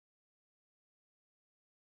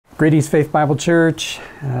Greetings, Faith Bible Church.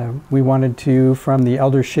 We wanted to, from the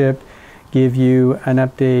eldership, give you an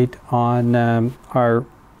update on our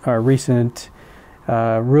recent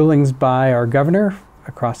rulings by our governor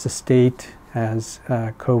across the state as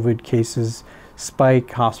COVID cases spike,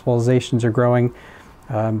 hospitalizations are growing,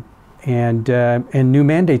 and new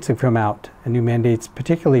mandates have come out, and new mandates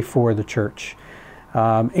particularly for the church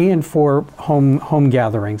and for home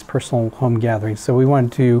gatherings, personal home gatherings. So we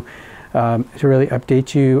wanted to really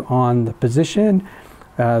update you on the position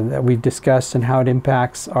that we've discussed and how it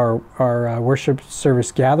impacts our worship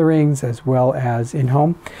service gatherings as well as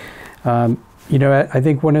in-home. You know, I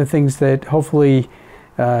think one of the things that hopefully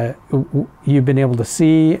you've been able to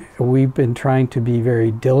see, we've been trying to be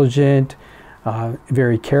very diligent,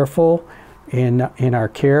 very careful in our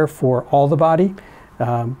care for all the body,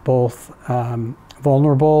 both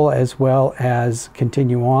vulnerable as well as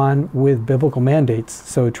continue on with biblical mandates.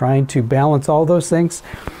 So trying to balance all those things.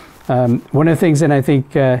 One of the things, and I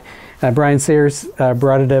think Brian Sayers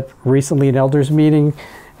brought it up recently in elders meeting,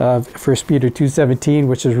 1 Peter 2:17,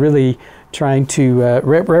 which is really trying to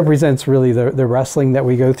represents really the wrestling that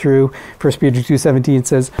we go through. 1 Peter 2:17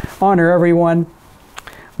 says, honor everyone,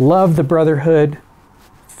 love the brotherhood,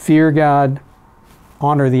 fear God,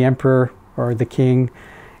 honor the emperor or the king,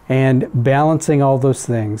 and balancing all those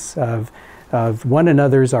things of one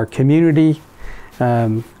another's, our community,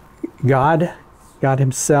 God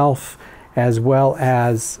himself, as well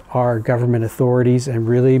as our government authorities, and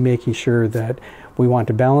really making sure that we want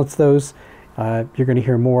to balance those. You're going to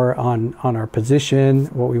hear more on our position.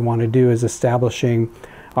 What we want to do is establishing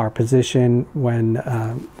our position when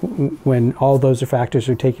all those factors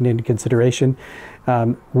are taken into consideration.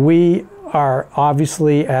 We are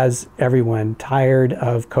obviously, as everyone, tired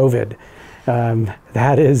of COVID.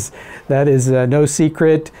 That is no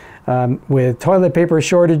secret. With toilet paper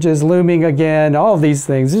shortages looming again, all of these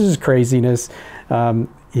things, this is craziness. You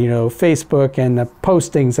know, Facebook and the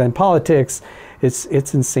postings and politics, it's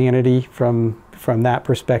insanity from that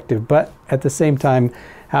perspective. But at the same time,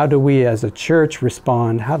 how do we as a church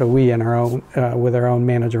respond? How do we in our own, with our own,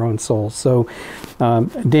 manage our own souls? So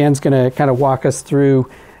Dan's going to kind of walk us through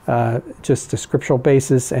just a scriptural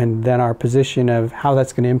basis and then our position of how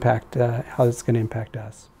that's going to impact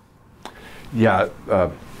us. Yeah,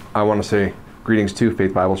 I want to say greetings to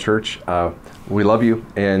Faith Bible Church. We love you,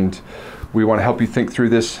 and we want to help you think through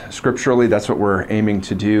this scripturally. That's what we're aiming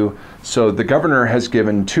to do. So the governor has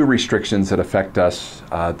given 2 restrictions that affect us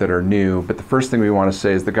that are new, but the first thing we want to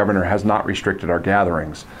say is the governor has not restricted our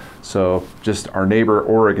gatherings. So just our neighbor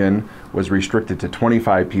Oregon was restricted to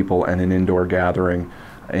 25 people and an indoor gathering,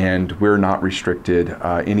 and we're not restricted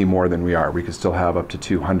any more than we are. We can still have up to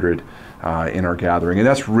 200 in our gathering, and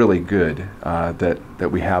that's really good that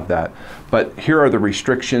we have that. But here are the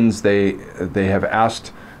restrictions. They have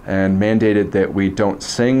asked and mandated that we don't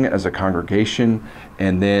sing as a congregation,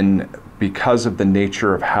 and then because of the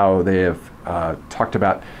nature of how they have talked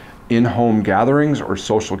about in-home gatherings or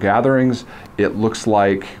social gatherings, it looks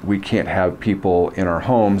like we can't have people in our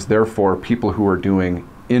homes. Therefore, people who are doing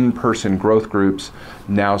in-person growth groups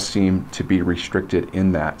now seem to be restricted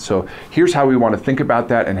in that. So here's how we want to think about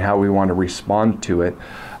that and how we want to respond to it.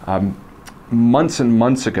 Months and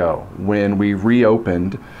months ago, when we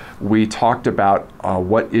reopened, we talked about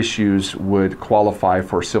what issues would qualify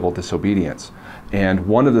for civil disobedience. And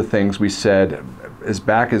one of the things we said as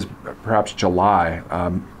back as perhaps July,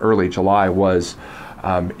 early July, was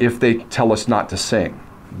if they tell us not to sing,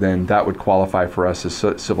 then that would qualify for us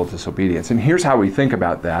as civil disobedience. And here's how we think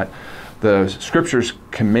about that. The scriptures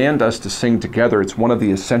command us to sing together. It's one of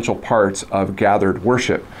the essential parts of gathered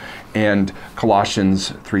worship. And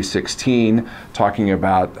Colossians 3:16, talking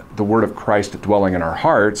about the word of Christ dwelling in our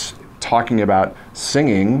hearts, talking about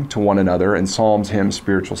singing to one another in psalms, hymns,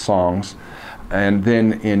 spiritual songs. And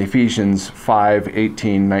then in Ephesians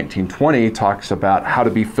 5:18, 19, 20, talks about how to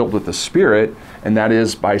be filled with the Spirit, and that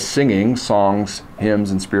is by singing songs,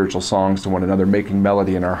 hymns, and spiritual songs to one another, making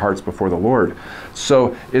melody in our hearts before the Lord.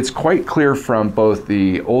 So it's quite clear from both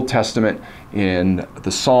the Old Testament in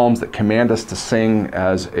the Psalms that command us to sing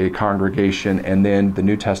as a congregation, and then the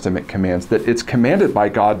New Testament commands that it's commanded by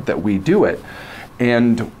God that we do it.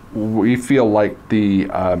 And we feel like the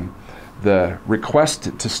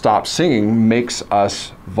request to stop singing makes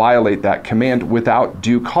us violate that command without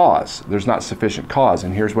due cause. There's not sufficient cause,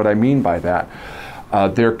 and here's what I mean by that.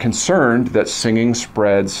 They're concerned that singing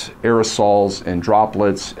spreads aerosols and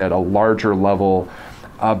droplets at a larger level,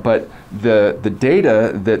 but the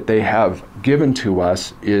data that they have given to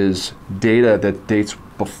us is data that dates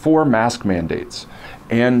before mask mandates.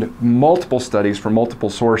 and multiple studies from multiple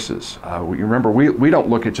sources. Remember, we don't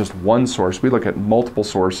look at just one source. We look at multiple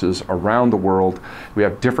sources around the world. We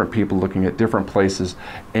have different people looking at different places,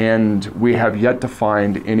 and we have yet to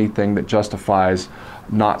find anything that justifies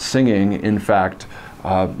not singing. In fact,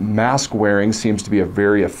 mask wearing seems to be a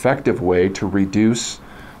very effective way to reduce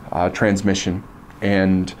transmission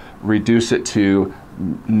and reduce it to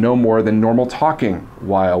no more than normal talking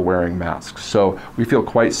while wearing masks. So we feel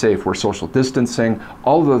quite safe. We're social distancing.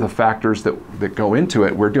 All of the factors that go into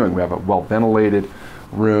it, we're doing. We have a well-ventilated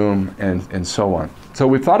room and so on. So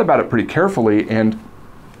we've thought about it pretty carefully, and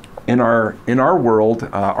in our world,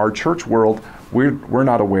 our church world, we're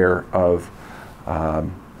not aware of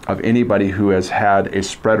anybody who has had a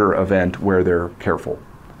spreader event where they're careful,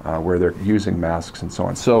 where they're using masks and so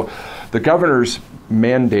on. So the governor's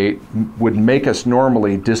mandate would make us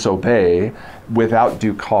normally disobey without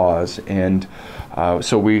due cause, and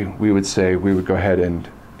so we would say we would go ahead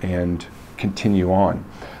and continue on.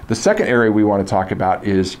 The second area we want to talk about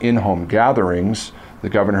is in-home gatherings. The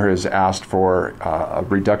governor has asked for a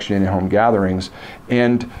reduction in in-home gatherings,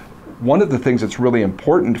 and one of the things that's really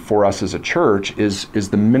important for us as a church is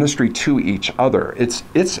the ministry to each other. It's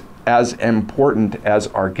as important as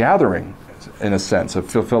our gathering, in a sense, of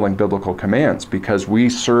fulfilling biblical commands, because we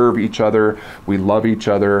serve each other, we love each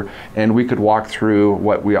other, and we could walk through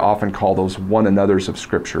what we often call those one another's of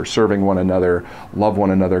Scripture: serving one another, love one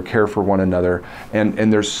another, care for one another,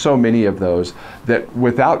 and there's so many of those that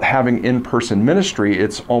without having in-person ministry,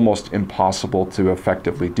 it's almost impossible to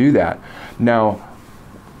effectively do that. Now,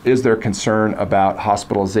 is there concern about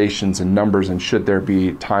hospitalizations and numbers, and should there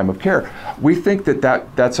be time of care? We think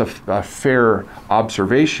that's a fair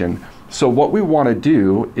observation. So what we want to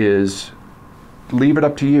do is leave it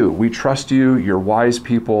up to you. We trust you. You're wise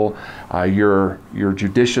people. You're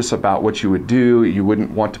judicious about what you would do. You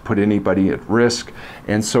wouldn't want to put anybody at risk.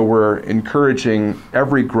 And so we're encouraging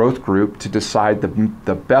every growth group to decide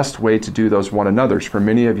the best way to do those one another's. For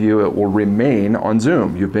many of you, it will remain on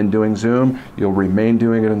Zoom. You've been doing Zoom. You'll remain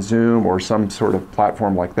doing it on Zoom or some sort of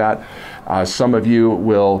platform like that. Some of you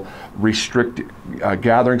will restrict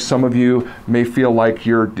gatherings. Some of you may feel like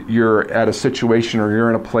you're at a situation, or you're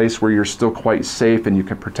in a place where you're still quite safe and you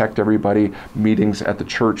can protect everybody. Meetings at the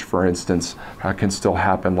church, for instance, can still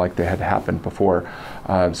happen like they had happened before.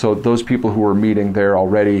 So those people who are meeting there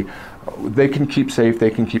already, they can keep safe, they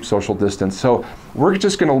can keep social distance. So we're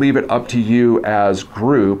just going to leave it up to you as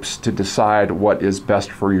groups to decide what is best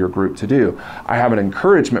for your group to do. I have an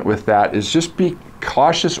encouragement with that, is just be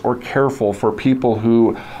cautious or careful for people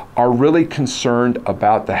who are really concerned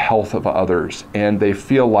about the health of others, and they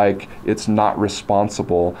feel like it's not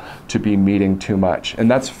responsible to be meeting too much.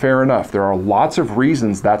 And that's fair enough. There are lots of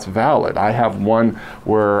reasons that's valid. I have one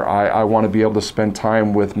where I want to be able to spend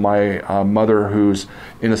time with my mother who's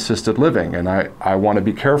in assisted living, and I want to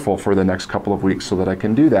be careful for the next couple of weeks so that I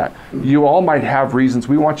can do that. You all might have reasons.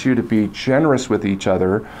 We want you to be generous with each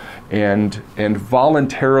other and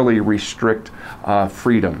voluntarily restrict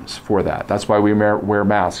freedoms for that. That's why we wear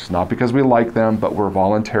masks, not because we like them, but we're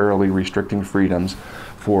voluntarily restricting freedoms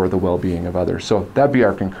for the well-being of others. So that'd be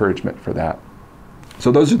our encouragement for that.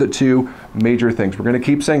 So those are the two major things. We're going to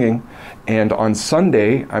keep singing, and on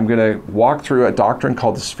Sunday I'm going to walk through a doctrine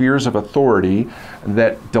called the spheres of authority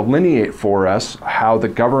that delineate for us how the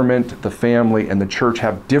government, the family, and the church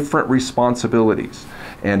have different responsibilities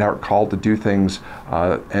and are called to do things,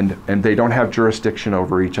 and they don't have jurisdiction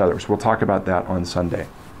over each other. So we'll talk about that on Sunday.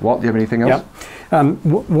 Walt, do you have anything else? Yep.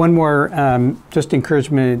 One more just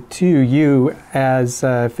encouragement to you as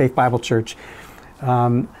Faith Bible Church.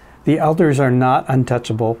 The elders are not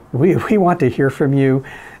untouchable. We want to hear from you.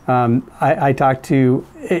 I talked to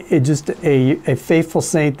a faithful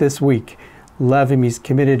saint this week. Love him. He's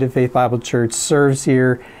committed to Faith Bible Church, serves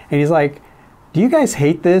here. And he's like, do you guys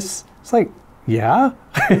hate this? It's like, yeah.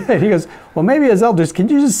 And he goes, well, maybe as elders, can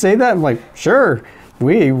you just say that? I'm like, sure.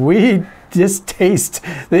 We distaste.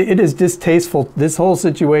 It is distasteful, this whole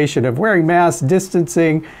situation of wearing masks,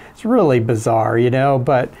 distancing. It's really bizarre,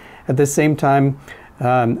 But at the same time,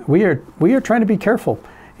 we are trying to be careful,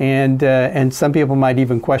 and some people might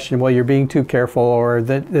even question, well, you're being too careful, or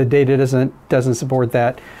the data doesn't support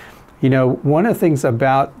that. One of the things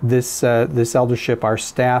about this eldership, our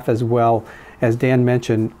staff as well, as Dan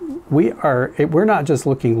mentioned, we're not just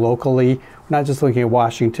looking locally, we're not just looking at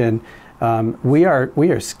Washington. We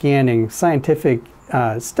are scanning scientific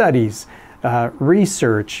studies,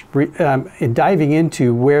 research, diving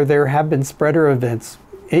into where there have been spreader events,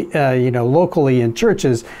 locally in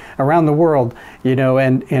churches around the world,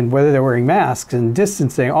 and whether they're wearing masks and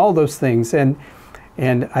distancing, all those things. And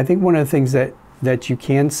I think one of the things that that you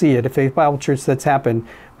can see at a Faith Bible Church that's happened.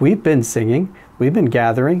 We've been singing, we've been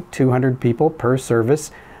gathering 200 people per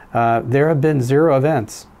service. There have been 0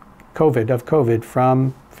 events, COVID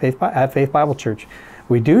from at Faith Bible Church.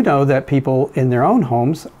 We do know that people in their own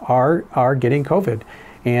homes are getting COVID,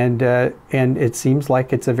 and it seems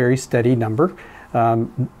like it's a very steady number.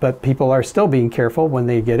 But people are still being careful when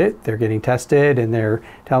they get it. They're getting tested and they're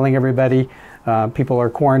telling everybody. People are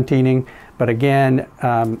quarantining. But again,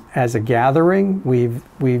 as a gathering,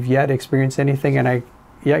 we've yet experienced anything, and I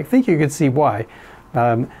think you could see why.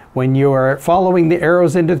 When you are following the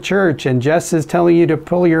arrows into the church and Jess is telling you to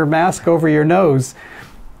pull your mask over your nose,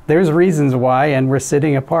 there's reasons why, and we're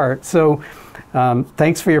sitting apart. So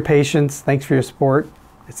thanks for your patience. Thanks for your support.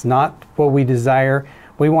 It's not what we desire.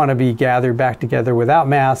 We want to be gathered back together without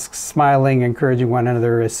masks, smiling, encouraging one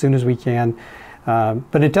another as soon as we can.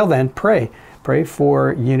 But until then, pray. Pray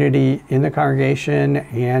for unity in the congregation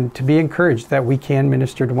and to be encouraged that we can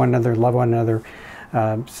minister to one another, love one another.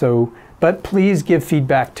 But please give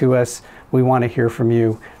feedback to us. We want to hear from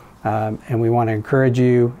you, and we want to encourage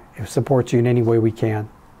you, support you in any way we can.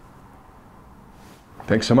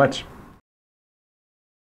 Thanks so much.